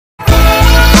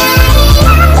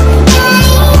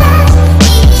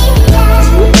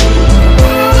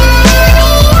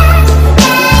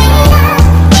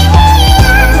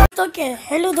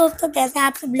दोस्तों, कैसे हैं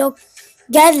आप सब लोग।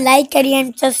 गैस लाइक करिए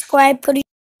एंड सब्सक्राइब करिए।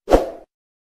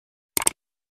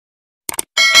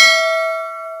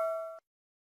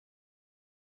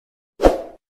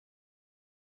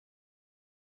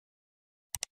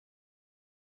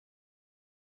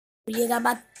 भूलिएगा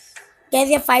बात। गैस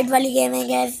ये फाइट वाली गेम है।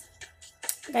 गैस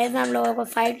गैस में हम लोगों को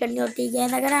फाइट करनी होती है।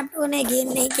 गैस अगर आप लोगों ने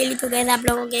गेम नहीं खेली तो गैस आप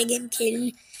लोगों के गेम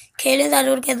खेले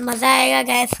ज़रूर। गैस मज़ा आएगा।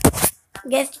 गैस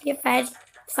गैस ये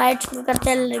फाइट शुरू करते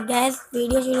हैं। गैस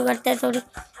वीडियो शुरू करते हैं। सॉरी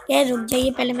गैस रुक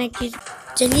जाइए, पहले मैं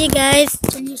चलिए गैस,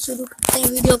 चलिए शुरू करते हैं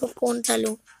वीडियो को। कौन सा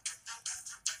लूँ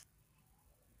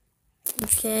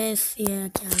गैस, ये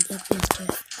क्या गया,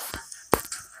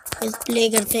 प्ले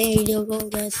करते हैं वीडियो को।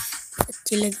 गैस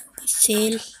अच्छी लगी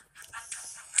सेल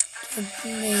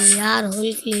नहीं यार,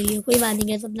 हुल्क ले लियो, कोई बात नहीं।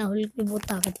 गैस अपना हुल्क भी बहुत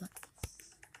ताकतवर।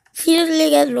 सीरियसली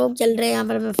गैस लोग चल रहे हैं यहाँ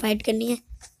पर, हमें फाइट करनी है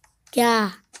क्या?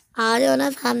 आ जाओ ना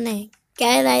सामने।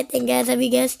 गैस आई थिंक गैस अभी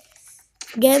गैस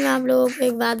मैं आप लोगों को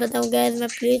एक बात बताऊँ। गैस मैं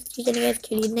प्ले स्टेशन गैस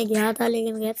खरीदने गया था,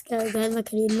 लेकिन गैस मैं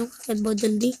खरीद लूँगा बहुत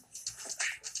जल्दी।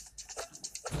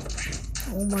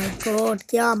 ओह माय गॉड,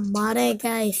 क्या मारे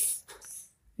गैस।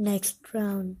 Next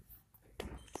round.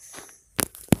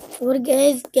 और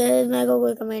गैस मेरे को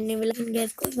कोई कमेंट नहीं मिला।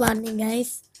 गैस कोई बात नहीं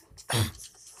गैस।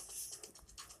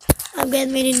 अब गैस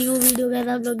मेरी न्यू वीडियो गैस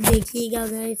आप लोग देखिएगा।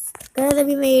 गैस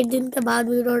अभी मैं 8 दिन के बाद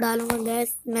वीडियो डालूंगा।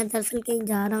 गैस मैं दरअसल कहीं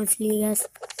जा रहा हूँ, इसलिए गैस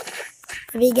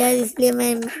अभी गैस इसलिए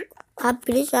मैं, आप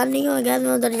परेशान नहीं हो गैस।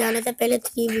 मैं उधर जाने से पहले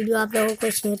 3 वीडियो आप लोगों को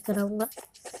शेयर कराऊंगा,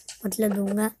 मतलब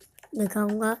दूंगा,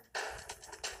 दिखाऊंगा।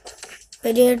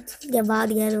 फिर 8 के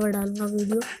बाद गैस वो डालूंगा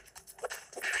वीडियो।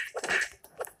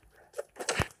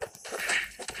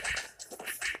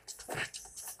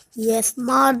 यस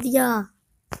मार दिया।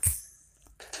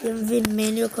 फिर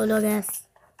मेन्यू खोलो गैस।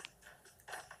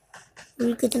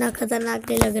 कितना खतरनाक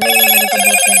नहीं लग रहा है मेरे को,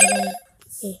 बहुत लग रहा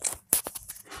है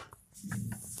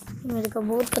मेरे को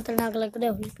बहुत खतरनाक लग रहा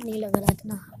है। हुल्क नहीं लग रहा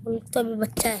इतना, हुल्क तो अभी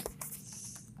बच्चा है।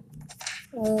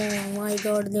 ओह माय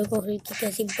गॉड, देखो हुल्क की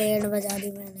कैसी बैंड बजा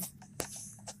दी मैंने।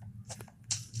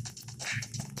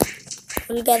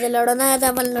 हुल्क कैसे लड़ना है,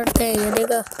 अपन लड़ते हैं, ये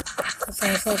देखो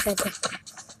ऐसा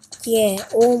ये।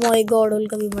 ओह माय गॉड,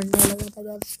 हुल्क भी मरने लगा था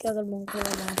गैस। क्या कर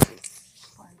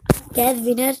गैस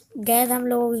विनर। गैस हम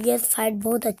लोगों की गैस फाइट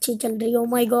बहुत अच्छी चल रही है। ओ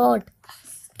माय गॉड,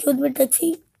 क्यूट भी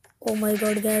taxi. Oh my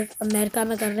God gas America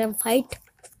में कर रहे हैं हम फाइट,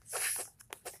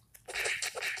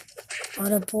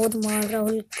 और बहुत मार रहा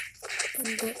हुल्क।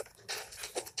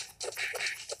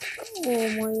 ओ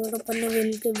माय गॉड, अपन ने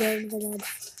विल के बैंड बजा दी।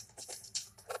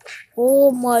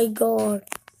 ओ माय गॉड,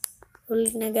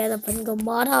 हुल्क ने गैस अपन को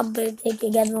मारा। अब देखिए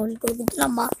गैस में हुल्क को कितना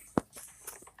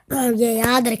मार, ये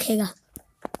याद रखेगा।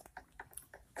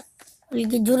 हुल्क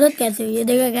की जरूरत कैसे हुई, ये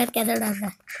देखा गैस कैसे डाल रहा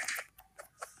है।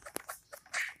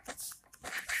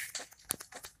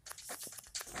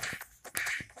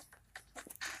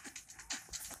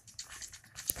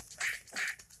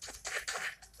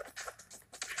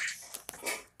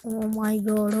 Oh my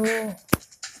god, oh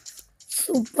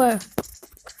super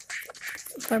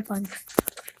punch.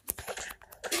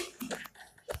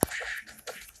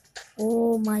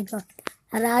 Oh my god,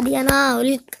 हरा दिया ना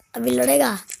हुल्क, अभी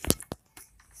लड़ेगा।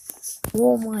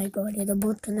 Oh my god, ये तो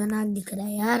बहुत खतरनाक दिख रहा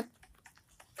है यार।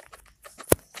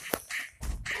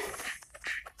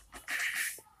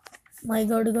 My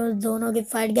god, दोनों की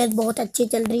फाइट गैस बहुत अच्छी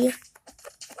चल रही है।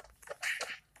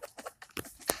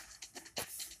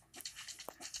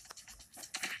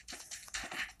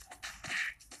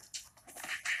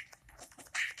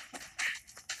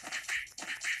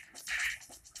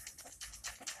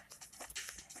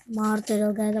 मारते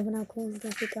रहो गैस, अपना खून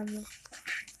कैसे कम है।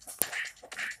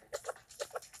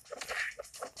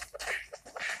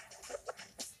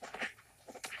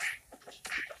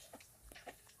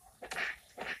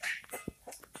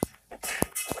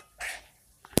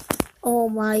 Oh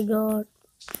my god,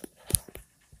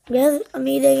 गैस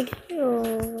उम्मीद है कि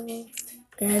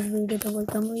गैस वीडियो तो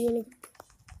बहुत कम हुई है,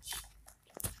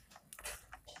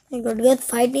 लेकिन गैस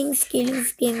फाइटिंग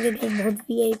स्किल्स गेम के गैस बहुत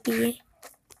वीआईपी है।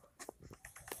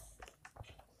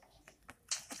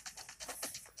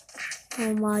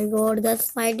 Oh my god, gas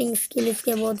fighting skill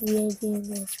इसके बहुत वीआईपी है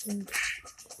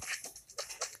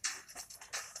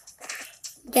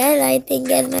गैस। आई थिंक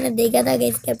गैस मैंने देखा था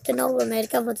gas captain of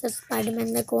America versus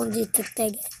Spiderman में कौन जीत सकता है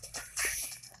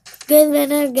गैस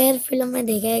मैंने गैस फिल्म में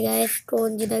देखा है गैस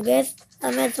कौन जीता। गैस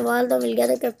हमें सवाल तो मिल गया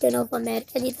था कैप्टन ऑफ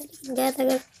अमेरिका जीता, लेकिन गैस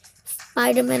अगर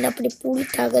स्पाइडरमैन अपनी पूरी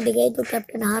ताकत दिखाई तो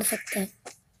कैप्टन हार सकता है।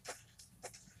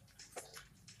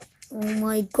 ओह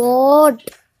माय गॉड,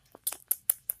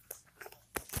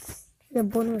 ये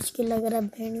बहुत मुश्किल लग रहा है।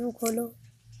 मेन्यू खोलो,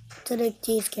 चलो एक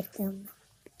चीज करते हैं हम।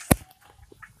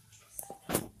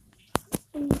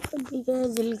 ठीक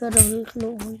है, दिल का रोल लो।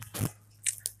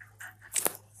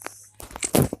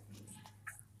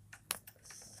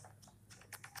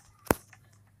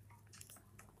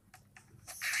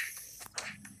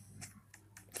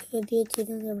 ये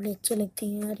चीज़ें मुझे बड़ी अच्छी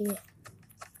लगती हैं यार। ये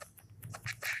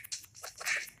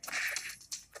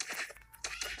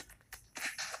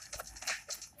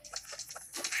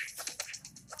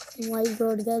माय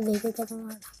गॉड गैस, देखे क्या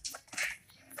तुम्हारा।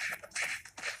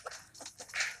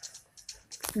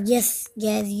 यस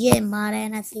गैस, ये मारा है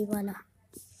ना सही वाला।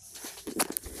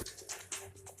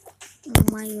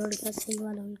 माय गॉड गैस, सही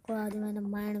वाला उनको आज मैंने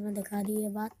माइंड में दिखा दी ये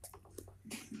बात।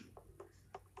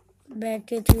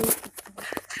 बैटरी थी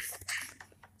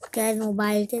गैस,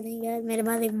 मोबाइल से नहीं गैस, मेरे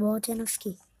पास एक वॉच है ना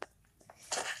उसकी।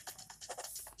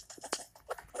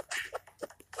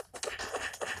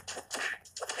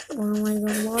 ओह माय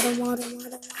गॉड, मारो मारो मारो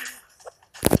मारो।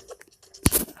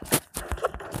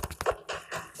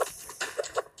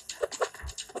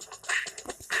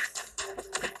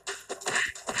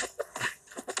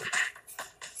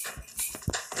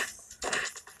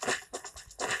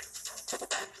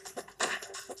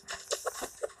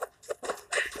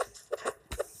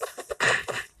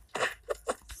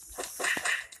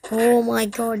 Oh my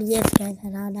God, yes gas,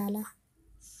 हरा डाला।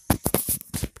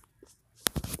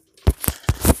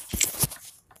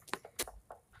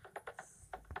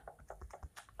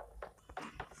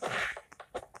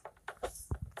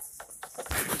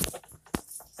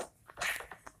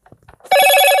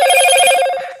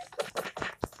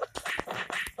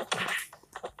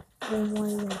 Oh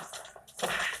my God,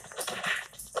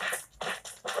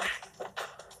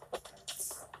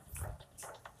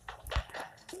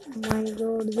 my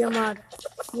God, ये मार।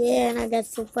 ये है ना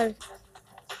gas super.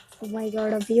 Oh my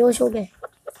God, अब बेहोश हो गए।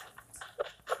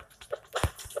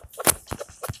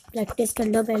 प्रैक्टिस कर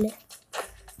लो पहले।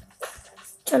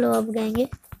 चलो अब गाएंगे।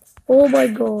 ओह माय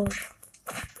गॉड,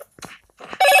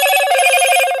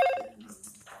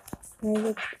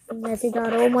 मैसेज आ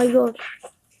रहा। ओह माय गॉड,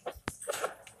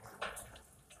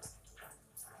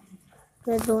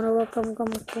 फिर दोनों को कम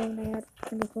कम कौन है यार,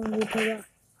 कौन जीतेगा।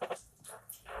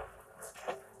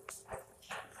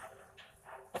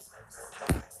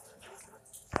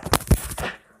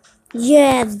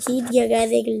 ये जीत गया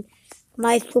गैस, एक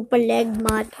माइक के ऊपर लेग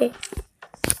मार के।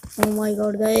 ओह माय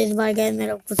गॉड गैस, इस बार गैस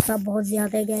मेरा गुस्सा बहुत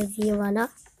ज्यादा है गैस, ये वाला।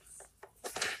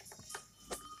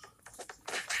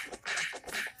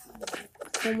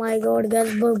 ओह माय गॉड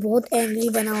गैस, बहुत एंग्री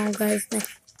बना होगा इसमें,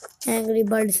 एंग्री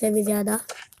बर्ड से भी ज्यादा।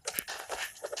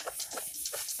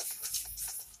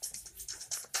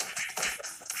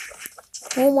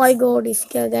 ओह माय गॉड,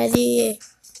 इसका गैस ये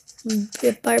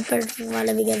पेपर पर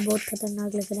वाला भी गैस बहुत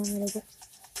खतरनाक लग रहा है मेरे को।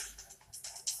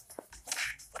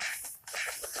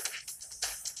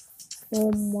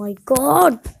 ओह माय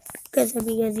गॉड, कैसे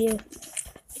भी गैस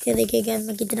ये देखिए गैस,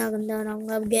 मैं कितना गंदा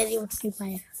बनाऊंगा। अब गैस ये उठ नहीं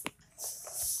पाएगा।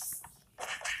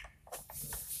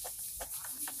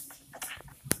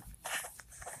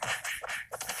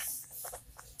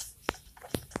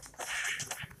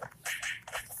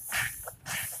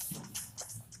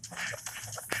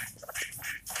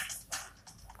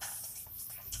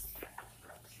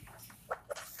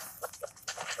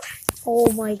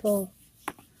 Oh my God,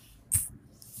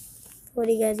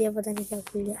 sorry gas, ये पता नहीं क्या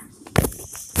खुल गया।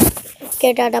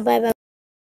 Okay tata bye bye.